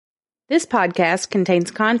This podcast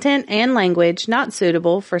contains content and language not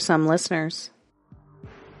suitable for some listeners.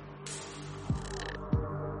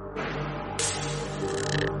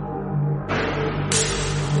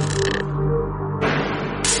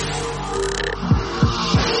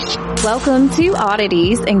 Welcome to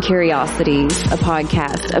Oddities and Curiosities, a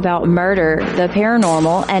podcast about murder, the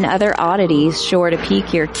paranormal, and other oddities sure to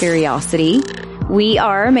pique your curiosity. We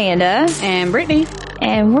are Amanda. And Brittany.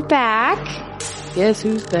 And we're back. Guess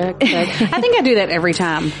who's back? I think I do that every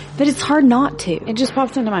time. But it's hard not to. It just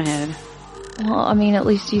pops into my head. Well, I mean, at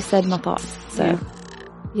least you said my thoughts. So,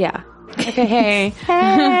 yeah. Okay, hey.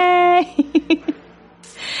 Hey!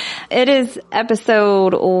 It is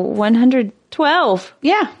episode 112.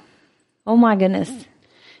 Yeah. Oh my goodness.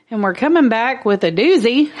 And we're coming back with a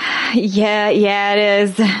doozy. Yeah, it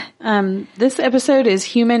is. This episode is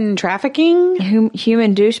human trafficking.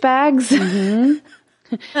 Human douchebags. Mm-hmm.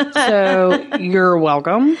 So, you're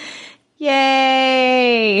welcome.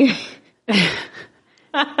 Yay!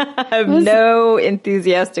 I have no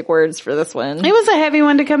enthusiastic words for this one. It was a heavy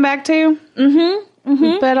one to come back to.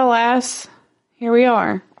 Mm-hmm. But alas, here we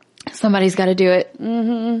are. Somebody's got to do it.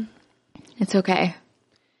 Mm-hmm. It's okay.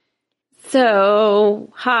 So,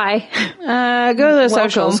 hi. Go to the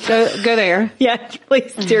socials. Go there. Yeah,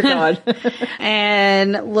 please, dear God.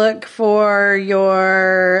 And look for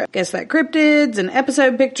your, Guess That Cryptids and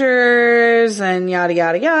episode pictures and yada,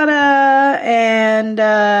 yada, yada.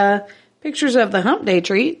 And pictures of the hump day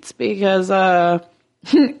treats because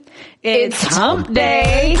it's hump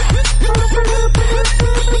day.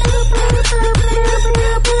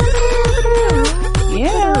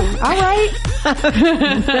 Yeah, all right.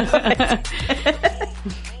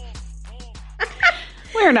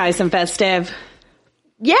 We're nice and festive.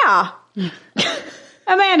 Yeah.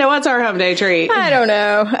 Amanda, what's our hump day treat? I don't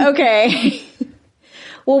know. Okay.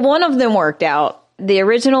 Well, one of them worked out. The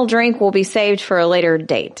original drink will be saved for a later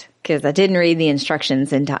date because I didn't read the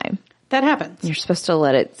instructions in time. That happens. You're supposed to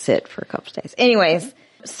let it sit for a couple of days. Anyways,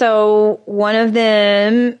 so one of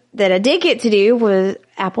them that I did get to do was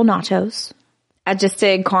apple nachos. I just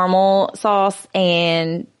did caramel sauce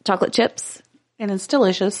and chocolate chips. And it's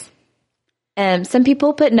delicious. Some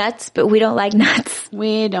people put nuts, but we don't like nuts.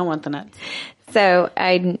 We don't want the nuts. So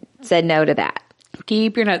I said no to that.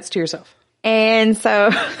 Keep your nuts to yourself. And so,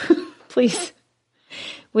 please,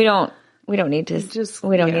 we don't need to,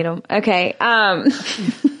 we don't need them. Okay. And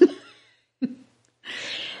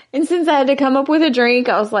since I had to come up with a drink,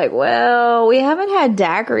 I was like, well, we haven't had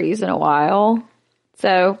daiquiris in a while.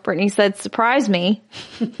 So Brittany said, surprise me.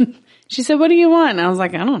 She said, what do you want? And I was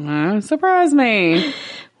like, I don't know. Surprise me.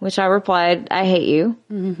 Which I replied, I hate you.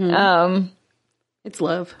 Mm-hmm. It's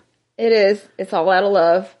love. It is. It's all out of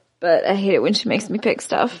love. But I hate it when she makes me pick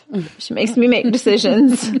stuff. She makes me make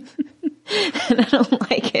decisions. And I don't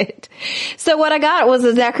like it. So what I got was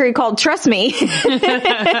a daiquiri called Trust Me.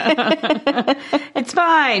 It's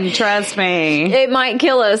fine. Trust me. It might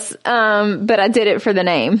kill us. But I did it for the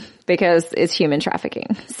name because it's human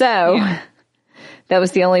trafficking. So that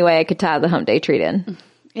was the only way I could tie the hump day treat in.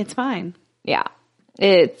 It's fine. Yeah.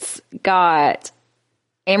 It's got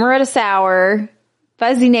amaretto sour,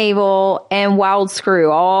 fuzzy navel, and wild screw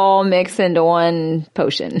all mixed into one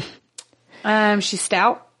potion. She's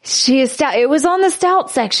stout. She is stout. It was on the stout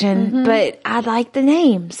section, but I like the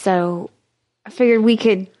name. So I figured we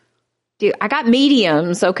could I got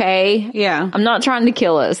mediums, okay? Yeah. I'm not trying to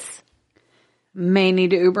kill us. May need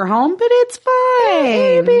to Uber home, but it's fine.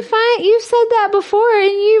 It'll be fine. You've said that before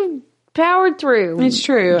and you powered through. It's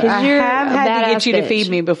true. I have had to get you to feed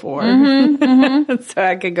me before. So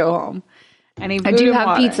I could go home. I need food. I do and have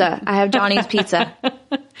water. pizza. I have Johnny's pizza.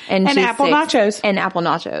 And apple nachos. And apple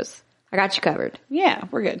nachos. I got you covered. Yeah,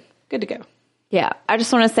 we're good. Good to go. Yeah. I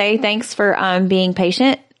just want to say thanks for being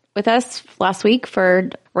patient with us last week for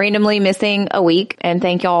randomly missing a week. And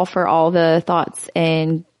thank y'all for all the thoughts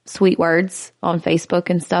and sweet words on Facebook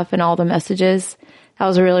and stuff and all the messages. That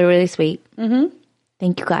was really, really sweet. Mm-hmm.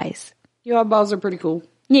 Thank you guys. You oddballs are pretty cool.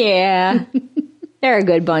 Yeah. They're a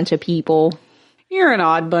good bunch of people. You're an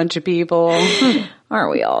odd bunch of people.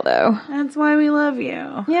 Aren't we all, though? That's why we love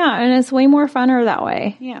you. Yeah, and it's way more funner that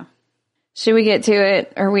way. Yeah. Should we get to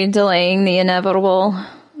it? Are we delaying the inevitable?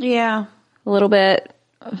 Yeah. A little bit.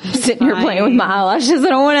 I'm sitting here playing with my eyelashes. I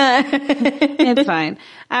don't want to. It's fine.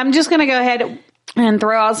 I'm just going to go ahead and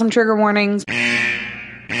throw out some trigger warnings. Because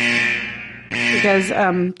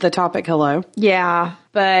the topic, hello. Yeah.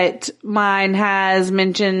 But mine has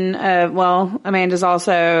mentioned, Amanda's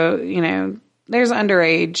also, there's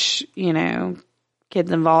underage,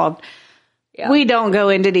 kids involved. Yeah. We don't go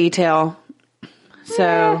into detail.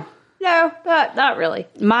 So No, not really.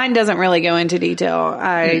 Mine doesn't really go into detail.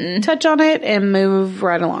 I touch on it and move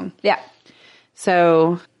right along. Yeah.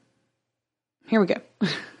 So, here we go.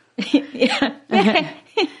 Yeah.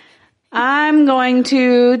 I'm going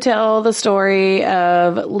to tell the story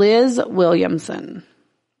of Liz Williamson.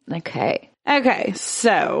 Okay. Okay,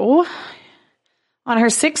 so on her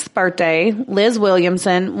 6th birthday, Liz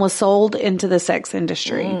Williamson was sold into the sex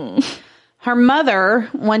industry. Her mother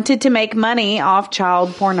wanted to make money off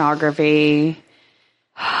child pornography.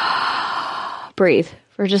 Breathe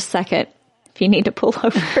for just a second. If you need to pull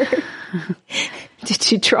over.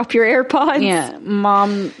 Did you drop your AirPods? Yeah,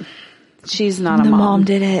 Mom, she's not a mom. The mom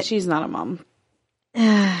did it. She's not a mom.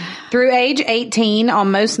 Through age 18,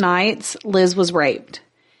 on most nights, Liz was raped.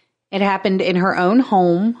 It happened in her own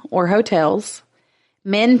home or hotels.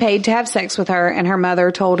 Men paid to have sex with her, and her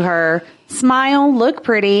mother told her, smile, look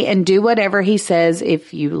pretty, and do whatever he says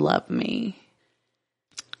if you love me.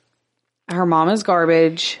 Her mom is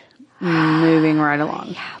garbage. Moving right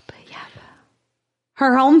along.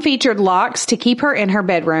 Her home featured locks to keep her in her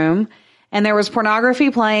bedroom, and there was pornography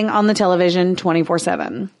playing on the television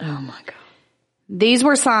 24/7. Oh, my God. These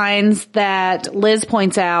were signs that Liz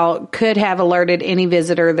points out could have alerted any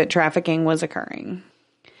visitor that trafficking was occurring.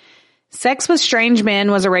 Sex with strange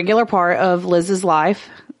men was a regular part of Liz's life.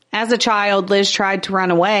 As a child, Liz tried to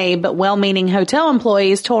run away, but well-meaning hotel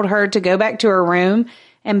employees told her to go back to her room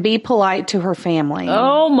and be polite to her family.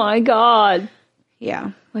 Oh, my God.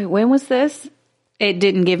 Yeah. Wait, when was this? It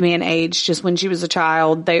didn't give me an age. Just when she was a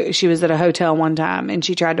child, she was at a hotel one time, and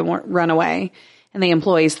she tried to run away. And the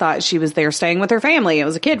employees thought she was there staying with her family. It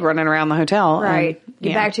was a kid running around the hotel. Right.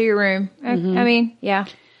 Get back to your room. I mean, yeah.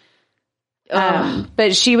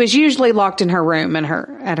 But she was usually locked in her room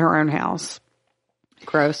at her own house.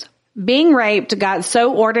 Gross. Being raped got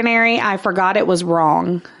so ordinary, I forgot it was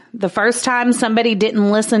wrong. The first time somebody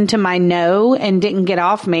didn't listen to my no and didn't get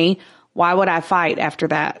off me, why would I fight after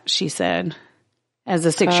that? She said. As a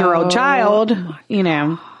 6-year-old child, you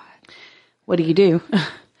know, what do you do?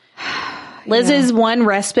 Liz's one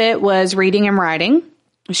respite was reading and writing.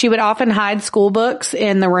 She would often hide school books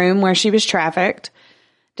in the room where she was trafficked.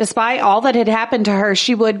 Despite all that had happened to her,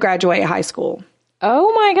 she would graduate high school.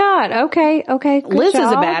 Oh my God. Okay. Good Liz job.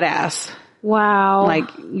 is a badass. Wow. Like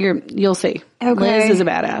you'll see. Okay. Liz is a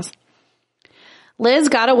badass. Liz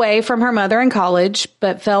got away from her mother in college,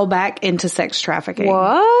 but fell back into sex trafficking.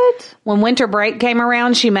 What? When winter break came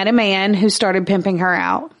around, she met a man who started pimping her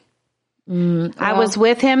out. I was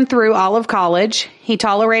with him through all of college. He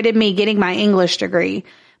tolerated me getting my English degree,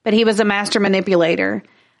 but he was a master manipulator.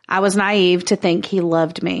 I was naive to think he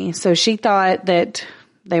loved me. So she thought that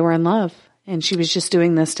they were in love, and she was just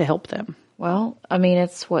doing this to help them. Well, I mean,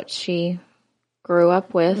 it's what she grew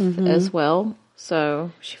up with as well.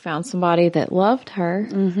 So she found somebody that loved her.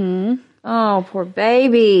 Oh, poor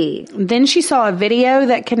baby. Then she saw a video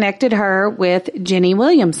that connected her with Jenny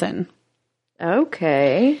Williamson.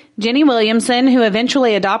 Okay. Jenny Williamson, who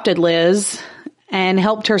eventually adopted Liz and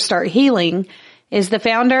helped her start healing, is the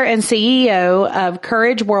founder and CEO of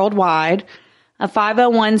Courage Worldwide, a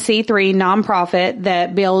 501c3 nonprofit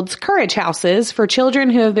that builds courage houses for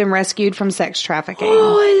children who have been rescued from sex trafficking.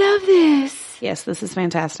 Oh, I love this. Yes, this is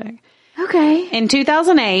fantastic. Okay. In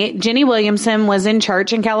 2008, Jenny Williamson was in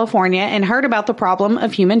church in California and heard about the problem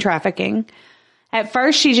of human trafficking. At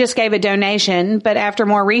first, she just gave a donation, but after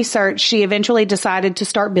more research, she eventually decided to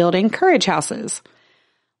start building courage houses.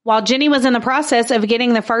 While Jenny was in the process of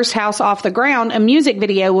getting the first house off the ground, a music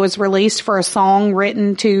video was released for a song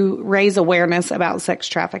written to raise awareness about sex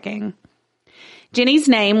trafficking. Jenny's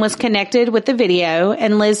name was connected with the video,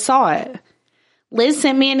 and Liz saw it. Liz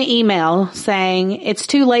sent me an email saying, "It's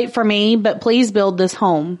too late for me, but please build this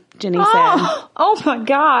home," Jenny said. Oh my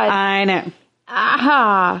God. I know.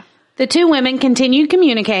 Aha. The two women continued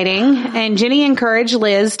communicating, and Jenny encouraged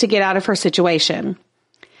Liz to get out of her situation.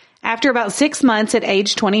 After about 6 months at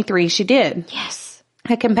age 23, she did. Yes.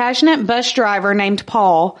 A compassionate bus driver named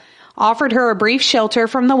Paul offered her a brief shelter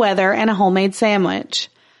from the weather and a homemade sandwich.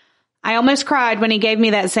 I almost cried when he gave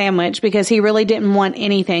me that sandwich because he really didn't want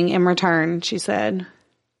anything in return, she said.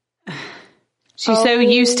 She's so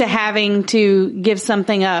used to having to give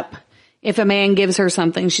something up. If a man gives her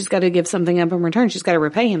something, she's got to give something up in return. She's got to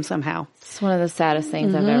repay him somehow. It's one of the saddest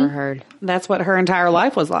things I've ever heard. That's what her entire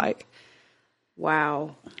life was like.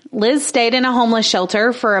 Wow. Liz stayed in a homeless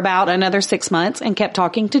shelter for about another 6 months and kept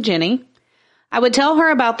talking to Jenny. I would tell her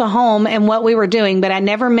about the home and what we were doing, but I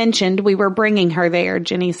never mentioned we were bringing her there,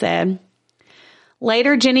 Jenny said.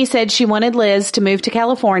 Later, Jenny said she wanted Liz to move to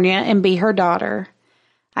California and be her daughter.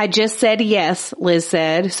 I just said yes, Liz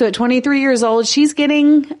said. So at 23 years old, she's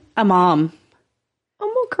getting a mom.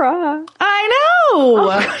 Oh cry. I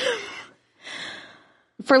know.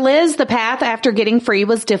 For Liz, the path after getting free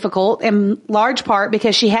was difficult, in large part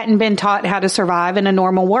because she hadn't been taught how to survive in a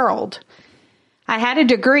normal world. I had a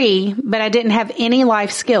degree, but I didn't have any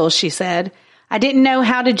life skills, she said. I didn't know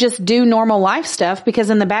how to just do normal life stuff because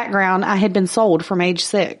in the background I had been sold from age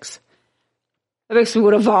 6. That makes me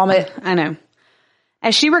want to vomit. I know.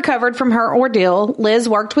 As she recovered from her ordeal, Liz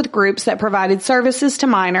worked with groups that provided services to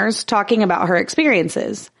minors, talking about her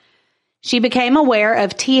experiences. She became aware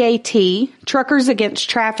of TAT, Truckers Against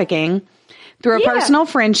Trafficking, through a personal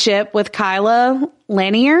friendship with Kyla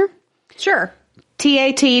Lanier. Sure.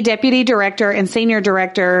 TAT Deputy Director and Senior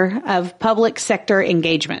Director of Public Sector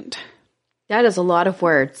Engagement. That is a lot of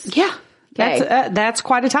words. Yeah. Okay. That's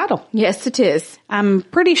quite a title. Yes, it is. I'm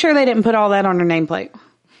pretty sure they didn't put all that on her nameplate.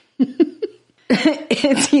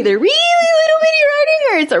 It's either really little bitty writing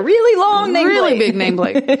or it's a really long nameplate. Really big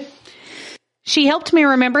nameplate. She helped me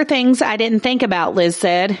remember things I didn't think about, Liz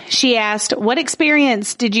said. She asked, what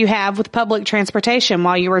experience did you have with public transportation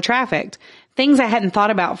while you were trafficked? Things I hadn't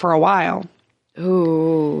thought about for a while.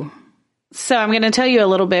 Ooh. So I'm going to tell you a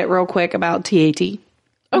little bit real quick about TAT.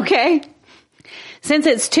 Okay. Since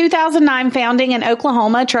its 2009 founding in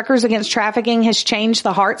Oklahoma, Truckers Against Trafficking has changed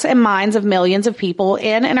the hearts and minds of millions of people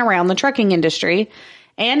in and around the trucking industry,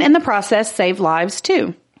 and in the process saved lives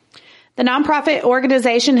too. The nonprofit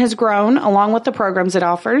organization has grown along with the programs it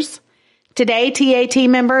offers. Today, TAT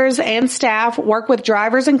members and staff work with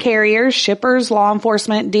drivers and carriers, shippers, law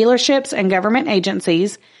enforcement, dealerships, and government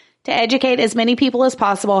agencies to educate as many people as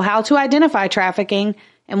possible how to identify trafficking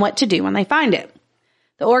and what to do when they find it.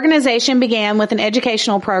 The organization began with an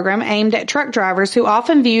educational program aimed at truck drivers who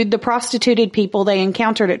often viewed the prostituted people they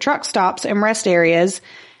encountered at truck stops and rest areas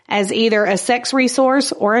as either a sex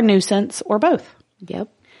resource or a nuisance or both. Yep.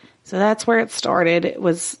 So that's where it started. It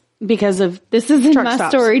was because of this is in my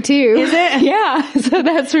story too. Is it? Yeah. So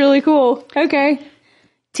that's really cool. Okay.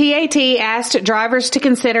 TAT asked drivers to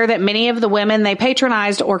consider that many of the women they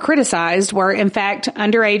patronized or criticized were in fact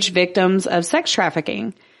underage victims of sex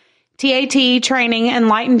trafficking. TAT training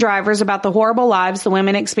enlightened drivers about the horrible lives the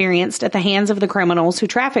women experienced at the hands of the criminals who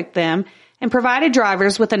trafficked them and provided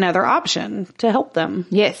drivers with another option to help them.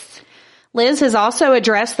 Yes. Liz has also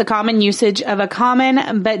addressed the common usage of a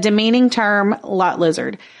common but demeaning term, lot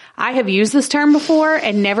lizard. I have used this term before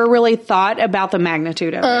and never really thought about the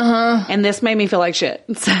magnitude of it. And this made me feel like shit.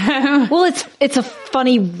 So, well, it's a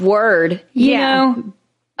funny word, you know?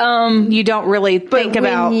 You don't really think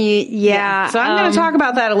about. So I'm going to talk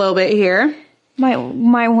about that a little bit here. Might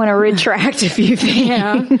want to retract a few things.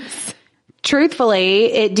 Yeah. Truthfully,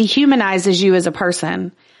 it dehumanizes you as a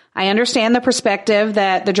person. I understand the perspective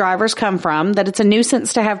that the drivers come from, that it's a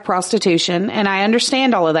nuisance to have prostitution, and I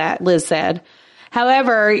understand all of that, Liz said.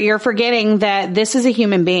 However, you're forgetting that this is a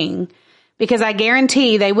human being, because I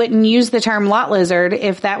guarantee they wouldn't use the term lot lizard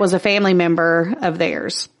if that was a family member of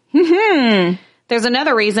theirs. There's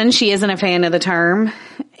another reason she isn't a fan of the term.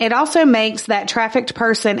 It also makes that trafficked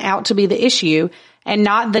person out to be the issue and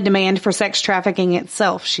not the demand for sex trafficking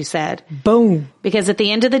itself, she said. Boom. Because at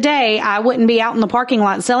the end of the day, I wouldn't be out in the parking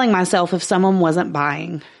lot selling myself if someone wasn't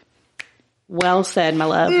buying. Well said, my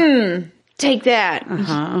love. Take that.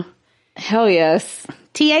 Hell yes.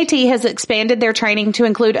 TAT has expanded their training to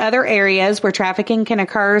include other areas where trafficking can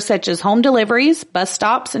occur, such as home deliveries, bus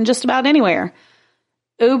stops, and just about anywhere.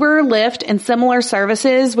 Uber, Lyft, and similar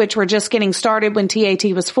services, which were just getting started when TAT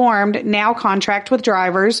was formed, now contract with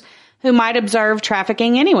drivers who might observe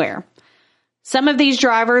trafficking anywhere. Some of these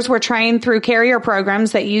drivers were trained through carrier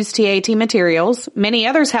programs that use TAT materials. Many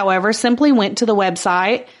others, however, simply went to the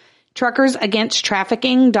website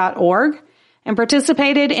truckersagainsttrafficking.org and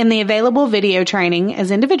participated in the available video training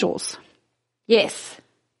as individuals. Yes.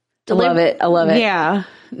 I love it. Yeah.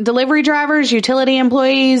 Delivery drivers, utility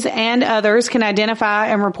employees, and others can identify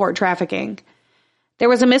and report trafficking. There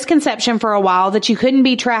was a misconception for a while that you couldn't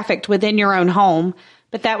be trafficked within your own home,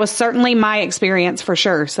 but that was certainly my experience for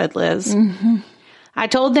sure, said Liz. I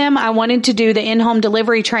told them I wanted to do the in-home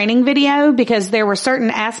delivery training video because there were certain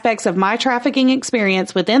aspects of my trafficking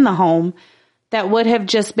experience within the home that would have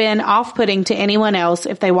just been off-putting to anyone else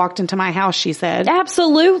if they walked into my house, she said.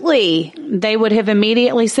 Absolutely. They would have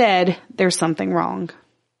immediately said, there's something wrong.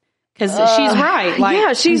 Because she's right.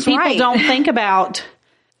 Yeah, she's people right. Don't think about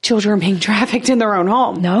children being trafficked in their own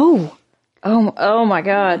home. No. Oh my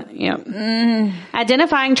God. Yeah.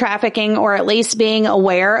 Identifying trafficking, or at least being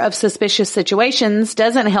aware of suspicious situations,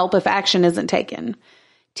 doesn't help if action isn't taken.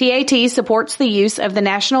 TAT supports the use of the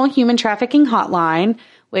National Human Trafficking Hotline,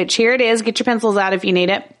 which here it is. Get your pencils out if you need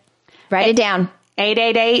it. Write it down.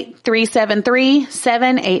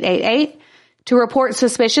 888-373-7888. to report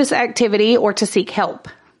suspicious activity or to seek help.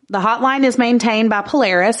 The hotline is maintained by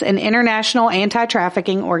Polaris, an international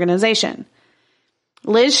anti-trafficking organization.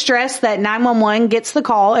 Liz stressed that 911 gets the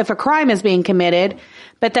call if a crime is being committed,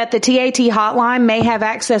 but that the TAT hotline may have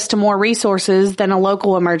access to more resources than a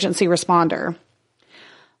local emergency responder.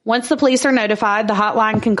 Once the police are notified, the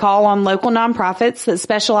hotline can call on local nonprofits that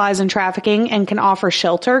specialize in trafficking and can offer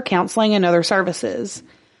shelter, counseling, and other services.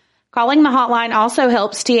 Calling the hotline also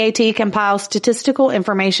helps TAT compile statistical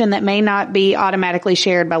information that may not be automatically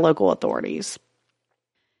shared by local authorities.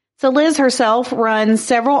 So Liz herself runs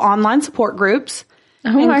several online support groups,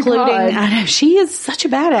 including, I know, she is such a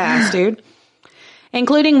badass, dude,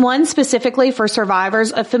 including one specifically for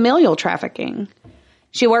survivors of familial trafficking.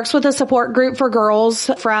 She works with a support group for girls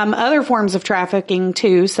from other forms of trafficking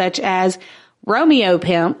too, such as Romeo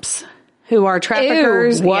pimps, who are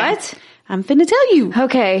traffickers. Ew, what? Yeah, I'm finna tell you.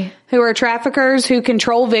 Okay. Who are traffickers who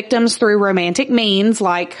control victims through romantic means,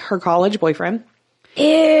 like her college boyfriend.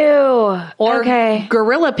 Ew. Or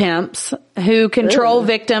gorilla pimps who control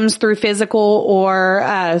victims through physical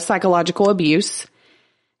or psychological abuse.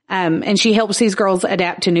 And she helps these girls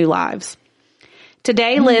adapt to new lives.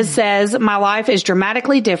 Today, Liz says, my life is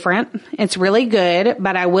dramatically different. It's really good,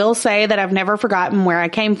 but I will say that I've never forgotten where I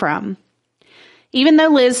came from. Even though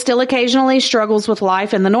Liz still occasionally struggles with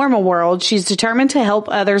life in the normal world, she's determined to help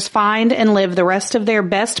others find and live the rest of their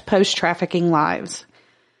best post-trafficking lives.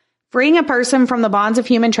 Freeing a person from the bonds of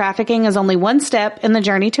human trafficking is only one step in the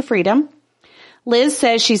journey to freedom. Liz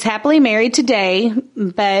says she's happily married today,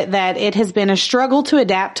 but that it has been a struggle to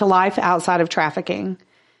adapt to life outside of trafficking.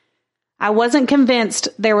 I wasn't convinced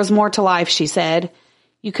there was more to life, she said.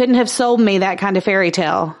 You couldn't have sold me that kind of fairy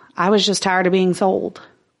tale. I was just tired of being sold.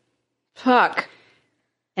 Fuck.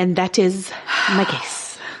 And that is my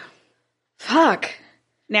case. Fuck.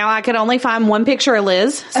 Now, I could only find one picture of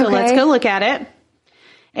Liz, so let's go look at it.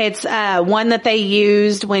 It's one that they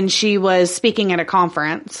used when she was speaking at a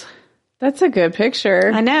conference. That's a good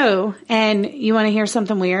picture. I know. And you want to hear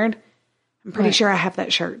something weird? I'm pretty sure I have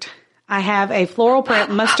that shirt. I have a floral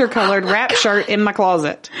print mustard-colored wrap shirt in my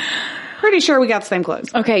closet. Pretty sure we got the same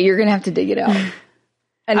clothes. Okay, you're going to have to dig it out.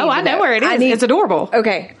 I know where it is. It's adorable.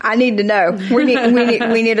 Okay, I need to know. We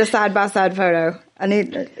need a side-by-side photo.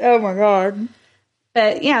 Oh my God.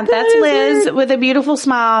 But yeah, that's Liz with a beautiful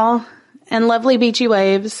smile and lovely beachy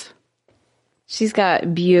waves. She's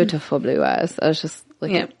got beautiful blue eyes. I was just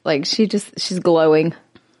looking, like she's glowing.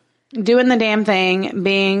 Doing the damn thing,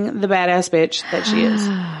 being the badass bitch that she is.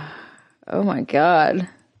 Oh my God.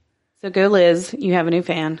 So go Liz, you have a new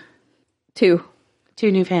fan. Two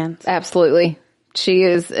new fans. Absolutely. She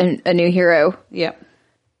is a new hero. Yep.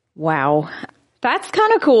 Wow. That's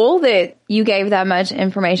kind of cool that you gave that much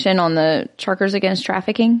information on the Truckers Against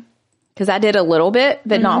Trafficking. Because I did a little bit,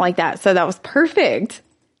 but not like that. So that was perfect.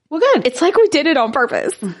 Well, good. It's like we did it on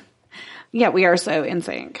purpose. Yeah, we are so in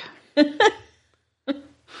sync.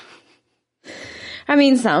 I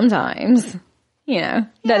mean, sometimes,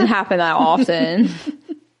 doesn't happen that often.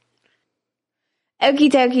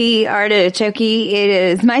 Okie dokie, artichoke, it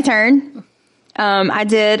is my turn. I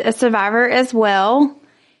did a survivor as well,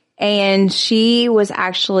 and she was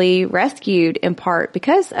actually rescued in part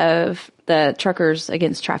because of the Truckers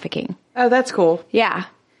Against Trafficking. Oh, that's cool. Yeah.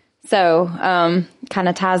 So, kind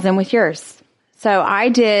of ties in with yours. So I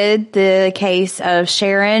did the case of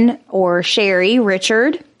Sharon or Sherry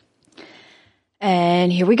Richard.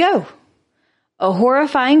 And here we go. A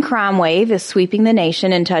horrifying crime wave is sweeping the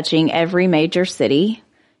nation and touching every major city.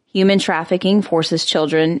 Human trafficking forces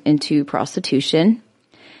children into prostitution.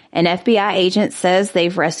 An FBI agent says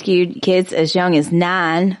they've rescued kids as young as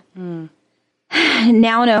 9.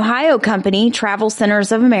 Now an Ohio company, Travel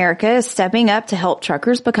Centers of America, is stepping up to help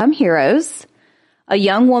truckers become heroes. A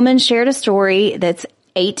young woman shared a story that's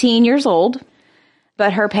 18 years old,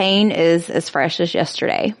 but her pain is as fresh as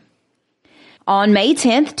yesterday. On May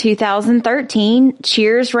 10th, 2013,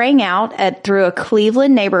 cheers rang out through a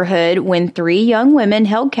Cleveland neighborhood when 3 young women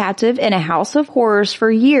held captive in a house of horrors for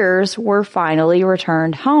years were finally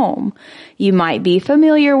returned home. You might be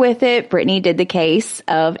familiar with it. Brittany did the case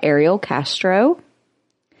of Ariel Castro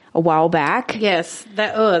a while back. Yes,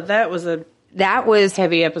 that was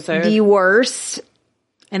heavy episode. The worst.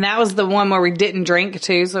 And that was the one where we didn't drink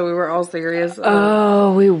too, so we were all serious.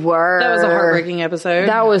 Oh, we were. That was a heartbreaking episode.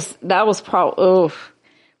 That was probably,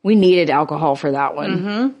 we needed alcohol for that one.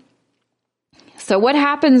 Mm-hmm. So what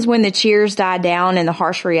happens when the cheers die down and the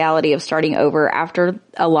harsh reality of starting over after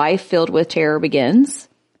a life filled with terror begins?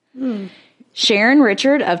 Sharon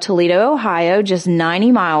Richard of Toledo, Ohio, just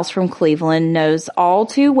 90 miles from Cleveland, knows all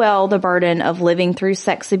too well the burden of living through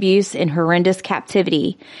sex abuse in horrendous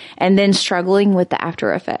captivity and then struggling with the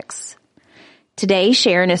after effects. Today,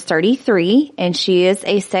 Sharon is 33 and she is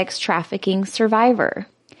a sex trafficking survivor.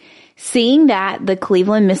 Seeing that, the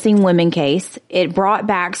Cleveland missing women case, it brought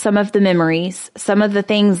back some of the memories, some of the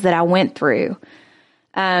things that I went through.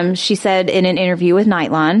 She said in an interview with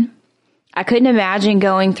Nightline, I couldn't imagine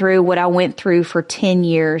going through what I went through for 10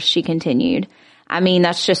 years, she continued. I mean,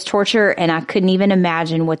 that's just torture, and I couldn't even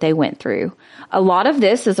imagine what they went through. A lot of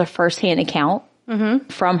this is a firsthand account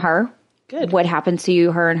from her. Good. What happened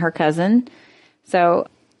to her and her cousin. So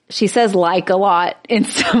she says like a lot in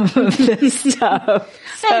some of this stuff.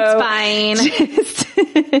 So, it's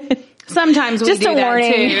fine. Sometimes we just do a that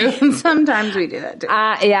warning. too. Sometimes we do that too.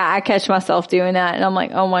 I catch myself doing that, and I'm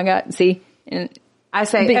like, oh my God, see? And I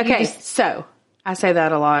say, but okay, so I say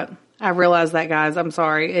that a lot. I realize that, guys. I'm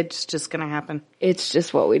sorry. It's just going to happen. It's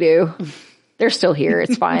just what we do. They're still here.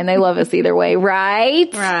 It's fine. They love us either way, right?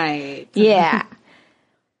 Right. Yeah.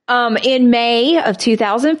 In May of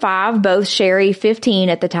 2005, both Sherry, 15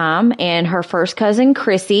 at the time, and her first cousin,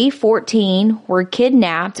 Chrissy, 14, were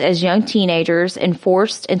kidnapped as young teenagers and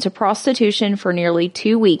forced into prostitution for nearly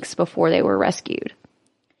 2 weeks before they were rescued.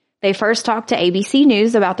 They first talked to ABC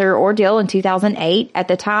News about their ordeal in 2008. At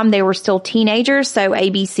the time, they were still teenagers, so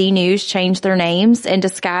ABC News changed their names and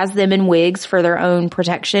disguised them in wigs for their own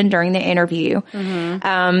protection during the interview.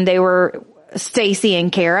 They were Stacy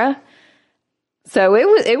and Kara. So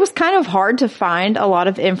it was kind of hard to find a lot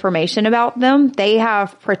of information about them. They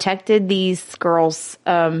have protected these girls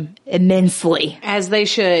immensely. As they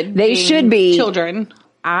should. They should be. Children.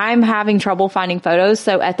 I'm having trouble finding photos,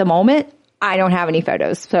 so at the moment, I don't have any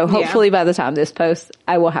photos. So hopefully by the time this posts,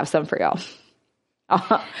 I will have some for y'all.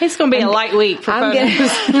 It's going to be a light week for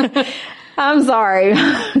photos. I'm sorry.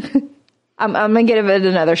 I'm going to give it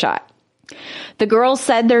another shot. The girls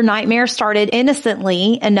said their nightmare started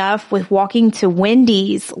innocently enough with walking to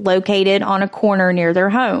Wendy's located on a corner near their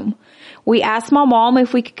home. We asked my mom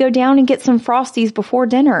if we could go down and get some Frosties before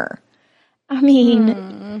dinner. I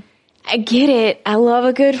mean, I get it. I love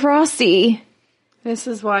a good Frosty. This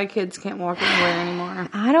is why kids can't walk anywhere anymore.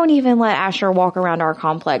 I don't even let Asher walk around our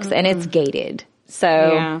complex, and it's gated.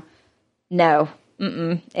 So, no,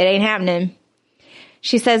 it ain't happening.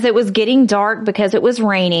 She says it was getting dark because it was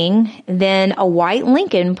raining. Then a white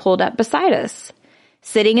Lincoln pulled up beside us.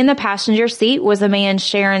 Sitting in the passenger seat was a man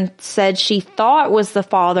Sharon said she thought was the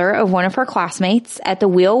father of one of her classmates. At the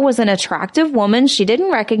wheel was an attractive woman she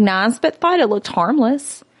didn't recognize, but thought it looked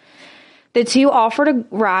harmless. The two offered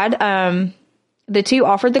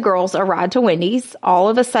the girls a ride to Wendy's. All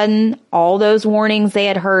of a sudden, all those warnings they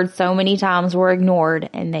had heard so many times were ignored,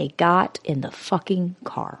 and they got in the fucking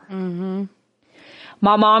car.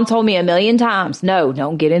 My mom told me 1,000,000 times, no,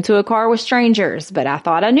 don't get into a car with strangers. But I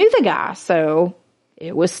thought I knew the guy, so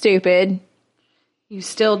it was stupid. You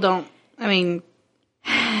still don't, I mean,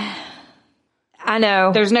 I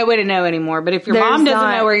know. There's no way to know anymore. But if your mom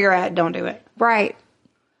doesn't know where you're at, don't do it. Right.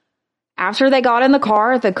 After they got in the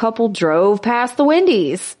car, the couple drove past the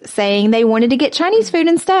Wendy's, saying they wanted to get Chinese food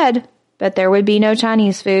instead. But there would be no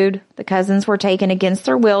Chinese food. The cousins were taken against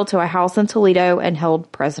their will to a house in Toledo and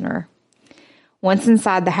held prisoner. Once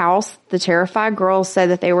inside the house, the terrified girls said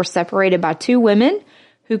that they were separated by two women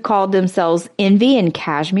who called themselves Envy and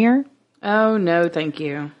Cashmere. Oh, no, thank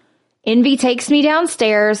you. Envy takes me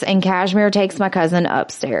downstairs and Cashmere takes my cousin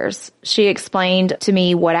upstairs. She explained to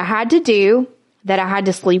me what I had to do, that I had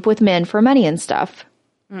to sleep with men for money and stuff.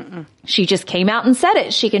 She just came out and said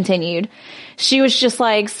it, she continued. She was just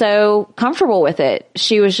like so comfortable with it.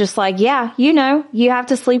 She was just like, yeah, you know, you have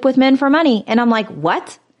to sleep with men for money. And I'm like,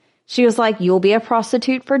 what? She was like, you'll be a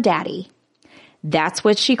prostitute for daddy. That's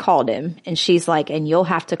what she called him. And she's like, and you'll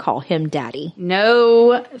have to call him daddy.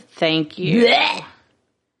 No, thank you.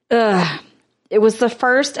 Ugh. It was the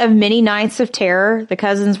first of many nights of terror. The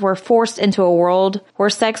cousins were forced into a world where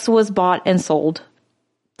sex was bought and sold.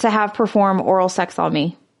 To have perform oral sex on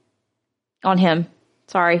me. On him.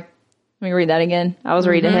 Sorry. Let me read that again. I was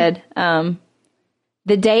reading ahead.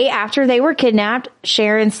 The day after they were kidnapped,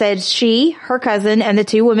 Sharon said she, her cousin, and the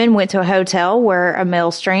two women went to a hotel where a male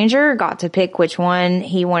stranger got to pick which one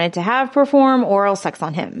he wanted to have perform oral sex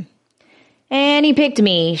on him. And he picked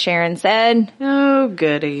me, Sharon said. Oh,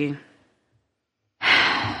 goody.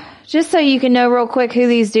 Just so you can know real quick who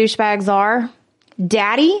these douchebags are.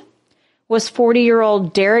 Daddy was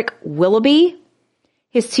 40-year-old Derek Willoughby.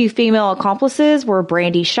 His two female accomplices were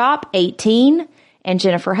Brandy Shop, 18, and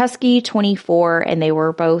Jennifer Husky, 24, and they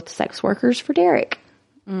were both sex workers for Derek.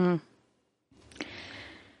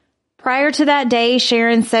 Prior to that day,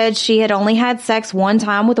 Sharon said she had only had sex one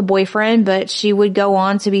time with a boyfriend, but she would go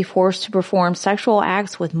on to be forced to perform sexual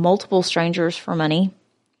acts with multiple strangers for money.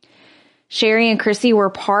 Sherry and Chrissy were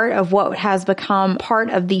part of what has become part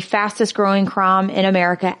of the fastest growing crime in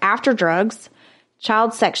America after drugs,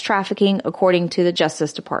 child sex trafficking, according to the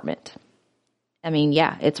Justice Department. I mean,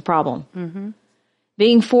 yeah, it's a problem. Mm-hmm.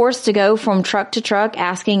 Being forced to go from truck to truck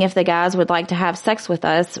asking if the guys would like to have sex with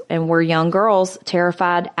us, and we're young girls,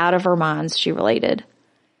 terrified out of our minds, she related.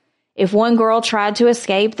 If one girl tried to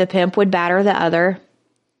escape, the pimp would batter the other.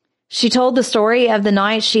 She told the story of the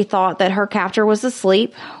night she thought that her captor was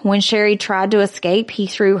asleep. When Sherry tried to escape, he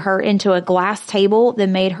threw her into a glass table that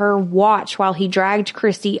made her watch while he dragged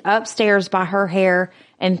Chrissy upstairs by her hair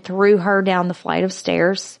and threw her down the flight of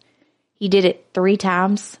stairs. He did it 3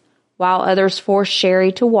 times, while others forced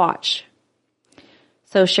Sherry to watch.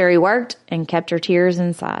 So Sherry worked and kept her tears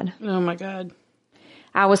inside. Oh, my God.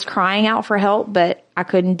 I was crying out for help, but I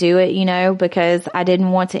couldn't do it, because I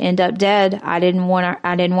didn't want to end up dead. I didn't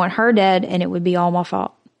want her dead, and it would be all my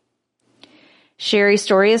fault. Sherry's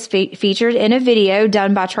story is featured in a video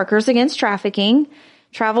done by Truckers Against Trafficking.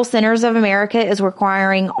 Travel Centers of America is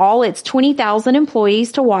requiring all its 20,000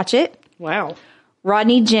 employees to watch it. Wow.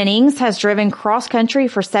 Rodney Jennings has driven cross-country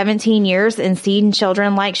for 17 years and seen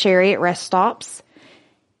children like Sherry at rest stops.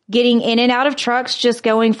 Getting in and out of trucks, just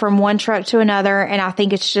going from one truck to another, and I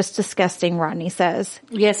think it's just disgusting, Rodney says.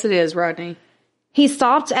 Yes, it is, Rodney. He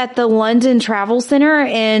stopped at the London Travel Center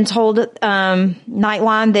and told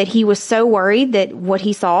Nightline that he was so worried that what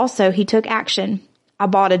he saw, so he took action. I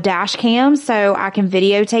bought a dash cam so I can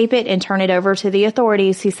videotape it and turn it over to the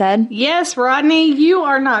authorities, he said. Yes, Rodney, you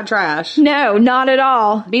are not trash. No, not at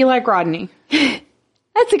all. Be like Rodney.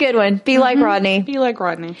 That's a good one. Be like Rodney. Be like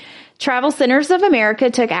Rodney. Travel Centers of America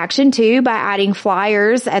took action, too, by adding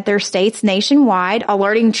flyers at their states nationwide,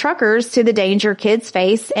 alerting truckers to the danger kids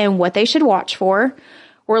face and what they should watch for.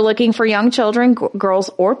 We're looking for young children, girls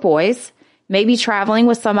or boys, maybe traveling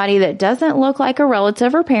with somebody that doesn't look like a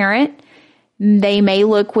relative or parent. They may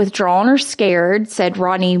look withdrawn or scared, said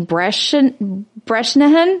Rodney Bresnahan,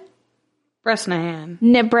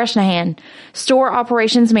 store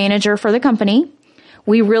operations manager for the company.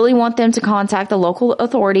 We really want them to contact the local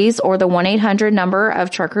authorities or the 1-800 number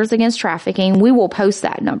of Truckers Against Trafficking. We will post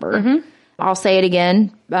that number. Mm-hmm. I'll say it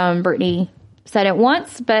again. Brittany said it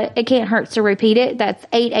once, but it can't hurt to repeat it. That's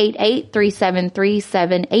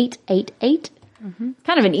 888-373-7888. Mm-hmm.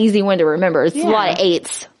 Kind of an easy one to remember. It's a lot of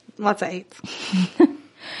eights. Lots of eights.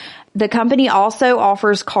 The company also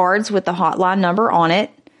offers cards with the hotline number on it.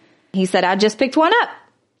 He said, I just picked one up.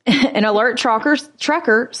 An alert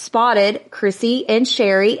trucker spotted Chrissy and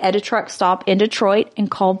Sherry at a truck stop in Detroit and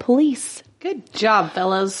called police. Good job,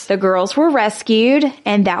 fellas. The girls were rescued,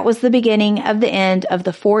 and that was the beginning of the end of the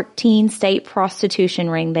 14-state prostitution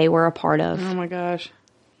ring they were a part of. Oh, my gosh.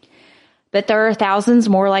 But there are thousands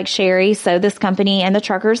more like Sherry, so this company and the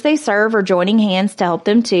truckers they serve are joining hands to help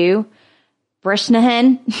them too.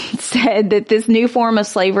 Bresnahan said that this new form of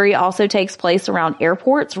slavery also takes place around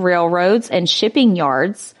airports, railroads, and shipping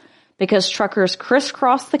yards. Because truckers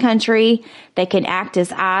crisscross the country, they can act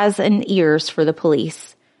as eyes and ears for the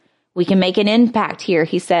police. We can make an impact here,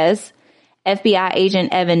 he says. FBI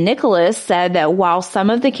agent Evan Nicholas said that while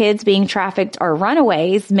some of the kids being trafficked are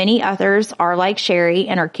runaways, many others are like Sherry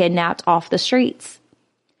and are kidnapped off the streets.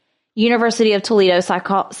 University of Toledo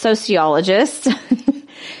sociologist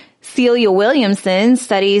Celia Williamson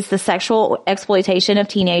studies the sexual exploitation of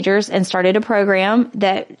teenagers and started a program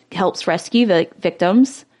that helps rescue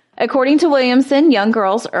victims. According to Williamson, young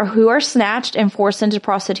girls who are snatched and forced into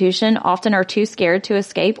prostitution often are too scared to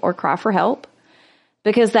escape or cry for help.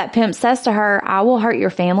 Because that pimp says to her, I will hurt your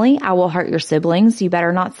family, I will hurt your siblings, you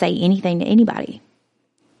better not say anything to anybody.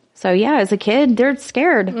 So yeah, as a kid, they're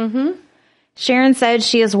scared. Mm-hmm. Sharon said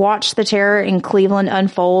she has watched the terror in Cleveland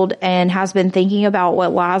unfold and has been thinking about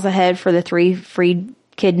what lies ahead for the 3 freed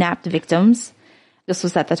kidnapped victims. This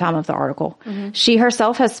was at the time of the article. Mm-hmm. She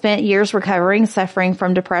herself has spent years recovering, suffering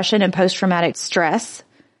from depression and post-traumatic stress.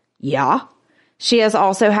 Yeah. She has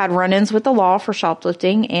also had run-ins with the law for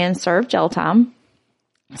shoplifting and served jail time.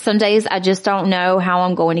 Some days I just don't know how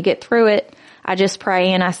I'm going to get through it. I just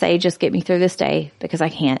pray and I say, just get me through this day because I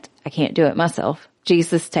can't do it myself.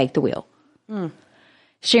 Jesus, take the wheel.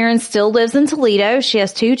 Sharon still lives in Toledo. She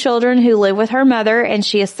has 2 children who live with her mother, and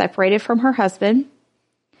she is separated from her husband.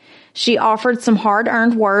 She offered some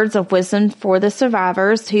hard-earned words of wisdom for the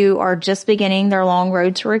survivors who are just beginning their long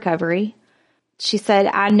road to recovery. She said,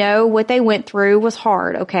 I know what they went through was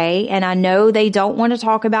hard, okay? And I know they don't want to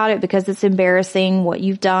talk about it because it's embarrassing what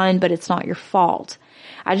you've done, but it's not your fault.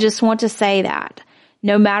 I just want to say that.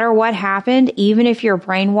 No matter what happened, even if you're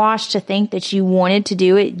brainwashed to think that you wanted to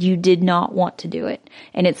do it, you did not want to do it.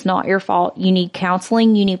 And it's not your fault. You need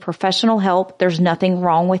counseling. You need professional help. There's nothing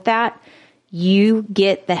wrong with that. You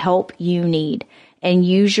get the help you need. And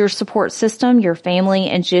use your support system, your family,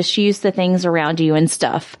 and just use the things around you and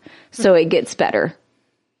stuff so it gets better.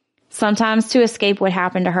 Sometimes to escape what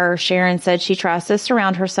happened to her, Sharon said she tries to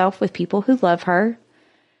surround herself with people who love her.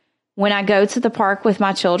 When I go to the park with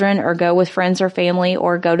my children or go with friends or family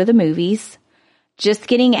or go to the movies, just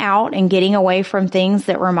getting out and getting away from things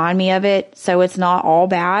that remind me of it so it's not all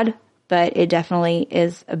bad, but it definitely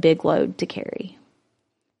is a big load to carry.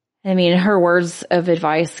 I mean, her words of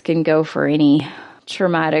advice can go for any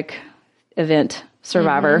traumatic event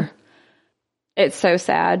survivor. It's so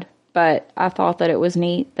sad, but I thought that it was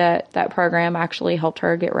neat that that program actually helped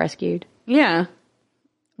her get rescued. Yeah.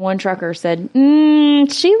 One trucker said,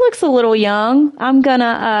 she looks a little young. I'm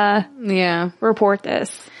gonna report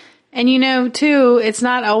this. And you know, too, it's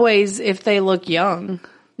not always if they look young.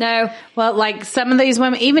 No. Well, like some of these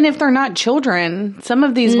women, even if they're not children, some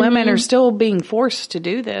of these women are still being forced to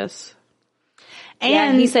do this.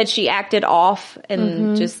 And he said she acted off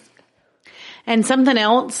and just... And something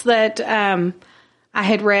else that I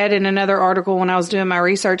had read in another article when I was doing my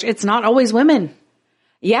research, it's not always women.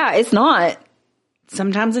 Yeah, it's not.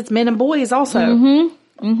 Sometimes it's men and boys also.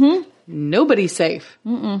 Nobody's safe.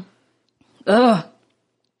 Ugh.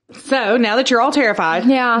 So now that you're all terrified.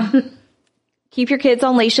 Yeah. Keep your kids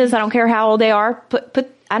on leashes. I don't care how old they are.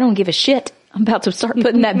 I don't give a shit. I'm about to start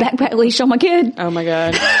putting that backpack leash on my kid. Oh my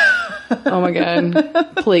God. Oh my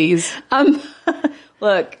God. Please.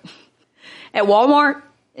 Look, at Walmart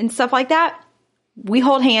and stuff like that, we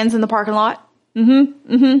hold hands in the parking lot.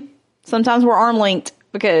 Sometimes we're arm linked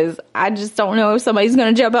because I just don't know if somebody's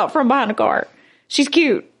going to jump out from behind a car. She's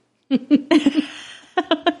cute. Can't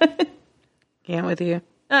with you.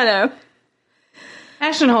 I know.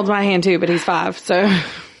 Ashton holds my hand too, but he's 5, so.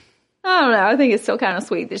 I don't know. I think it's still kind of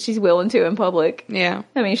sweet that she's willing to in public. Yeah.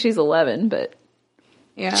 I mean, she's 11, but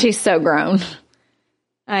yeah, she's so grown.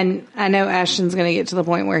 And I know Ashton's going to get to the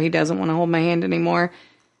point where he doesn't want to hold my hand anymore,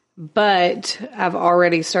 but I've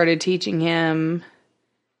already started teaching him,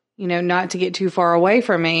 you know, not to get too far away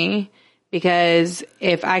from me, because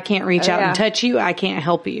if I can't reach out and touch you, I can't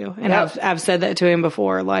help you. And I've said that to him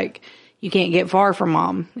before, like, you can't get far from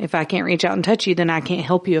mom. If I can't reach out and touch you, then I can't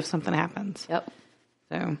help you if something happens. Yep.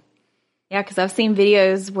 So. Yeah, because I've seen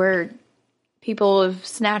videos where people have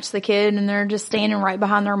snatched the kid and they're just standing right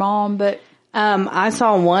behind their mom. But I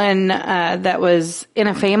saw one that was in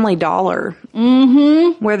a Family Dollar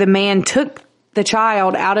where the man took the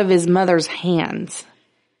child out of his mother's hands.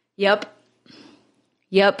 Yep.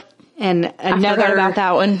 And I forgot about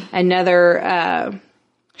that one. Another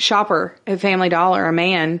shopper at Family Dollar, a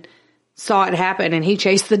man, saw it happen, and he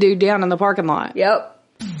chased the dude down in the parking lot. Yep.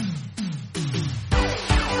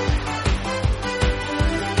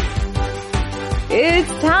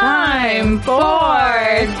 It's time for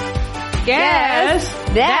Guess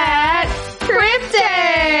That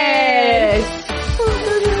Cryptid!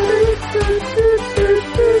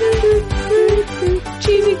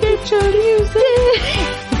 Cheesy, get your music.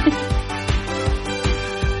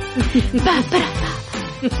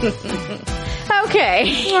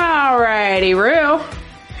 Okay. Alrighty, Rue.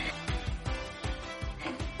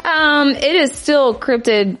 It is still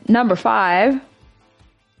cryptid number 5.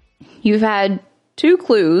 You've had 2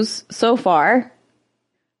 clues so far.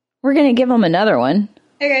 We're going to give them another one.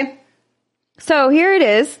 Okay. So here it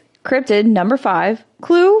is. Cryptid number 5.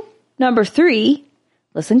 Clue number 3.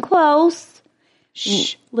 Listen close.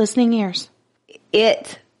 Shh. Listening ears.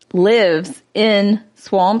 It lives in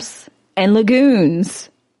swamps and lagoons.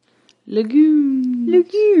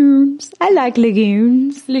 Lagoons. I like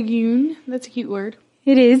lagoons. Lagoon. That's a cute word.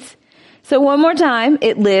 It is. So one more time.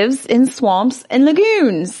 It lives in swamps and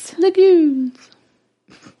lagoons. Lagoons.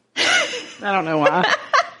 I don't know why.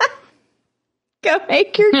 Go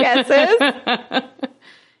make your guesses.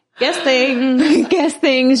 Guess things. Guess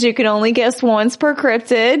things. You can only guess once per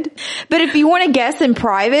cryptid. But if you want to guess in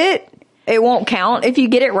private, it won't count if you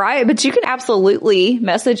get it right. But you can absolutely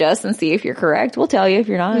message us and see if you're correct. We'll tell you if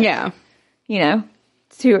you're not. Yeah. You know,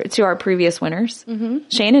 to our previous winners.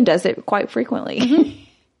 Shannon does it quite frequently.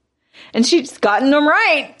 And she's gotten them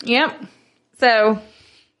right. Yep. So.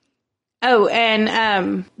 Oh,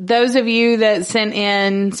 and those of you that sent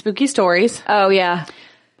in spooky stories. Oh, yeah.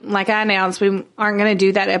 Like I announced, we aren't going to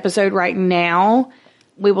do that episode right now.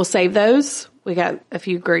 We will save those. We got a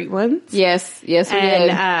few great ones. Yes, we did.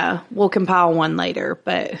 And we'll compile one later,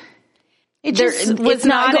 but it's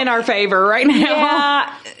not in our favor right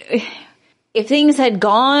now. Yeah. if things had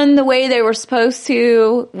gone the way they were supposed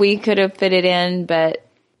to, we could have fit it in, but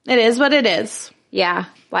it is what it is. Yeah,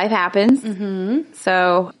 life happens.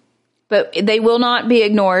 So, but they will not be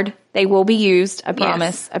ignored. They will be used. I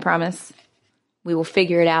promise. Yes. I promise. We will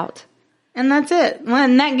figure it out. And that's it.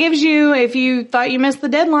 And that gives you, if you thought you missed the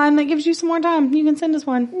deadline, that gives you some more time. You can send us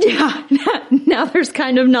one. Yeah. Now there's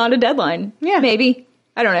kind of not a deadline. Yeah. Maybe.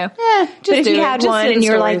 I don't know. Yeah. Just but if you had one and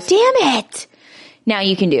you're like, damn it. Now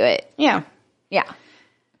you can do it. Yeah. Yeah.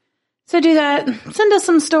 So do that. Send us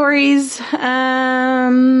some stories.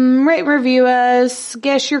 Rate, review us.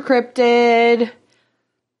 Guess your cryptid.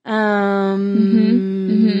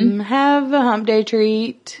 Have a hump day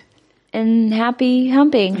treat. And happy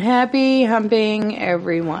humping. Happy humping,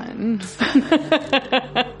 everyone.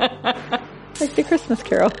 Like the Christmas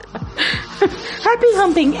Carol. Happy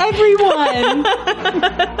humping, everyone.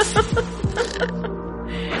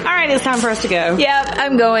 All right, it's time for us to go. Yep,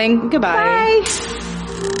 I'm going. Goodbye. Bye.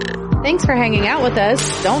 Thanks for hanging out with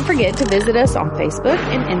us. Don't forget to visit us on Facebook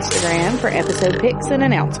and Instagram for episode pics and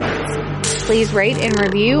announcements. Please rate and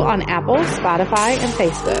review on Apple, Spotify, and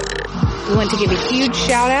Facebook. We want to give a huge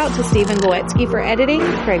shout out to Stephen Goetsky for editing,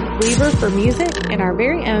 Craig Weaver for music, and our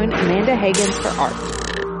very own Amanda Higgins for art.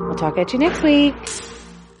 We'll talk at you next week.